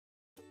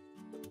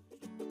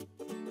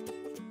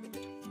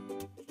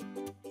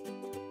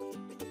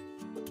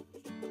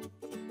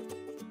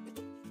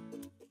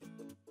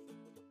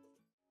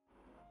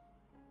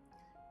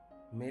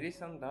Meli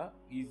Santa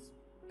is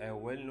a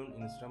well-known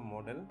Instagram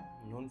model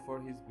known for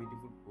his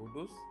beautiful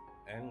photos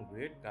and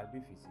great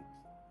curvy physique.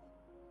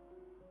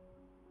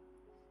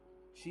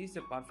 She is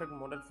a perfect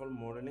model for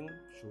modeling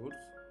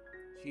shoots.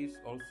 She is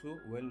also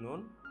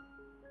well-known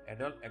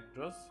adult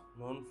actress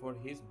known for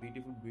his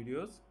beautiful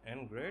videos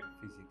and great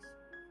physique.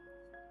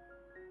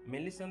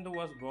 Meli Santa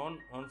was born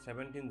on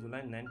 17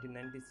 July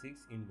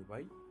 1996 in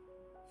Dubai.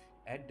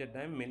 At that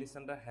time, Meli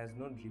Santa has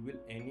not revealed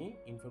any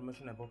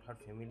information about her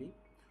family.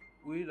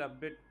 We will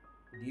update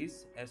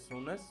this as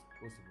soon as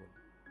possible.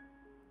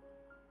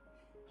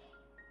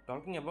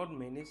 Talking about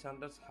Meli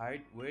Santa's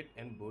height, weight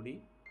and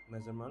body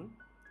measurement,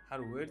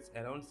 her weight is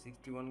around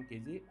 61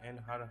 kg and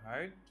her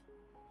height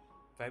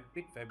 5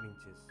 feet 5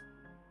 inches.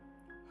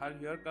 Her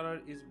hair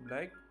color is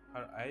black,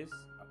 her eyes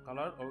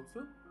color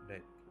also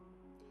black.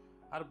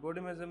 Her body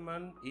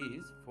measurement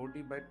is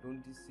 40 by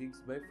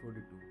 26 by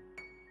 42.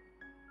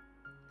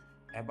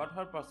 About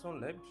her personal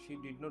life, she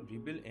did not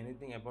reveal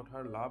anything about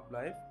her love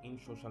life in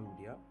social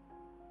media.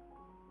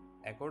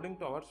 According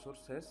to our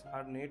sources,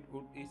 her net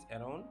worth is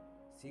around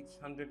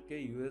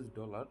 600k US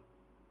dollar.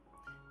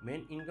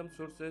 Main income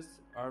sources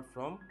are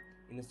from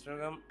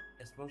Instagram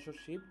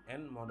sponsorship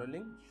and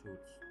modeling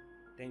shoots.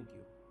 Thank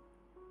you.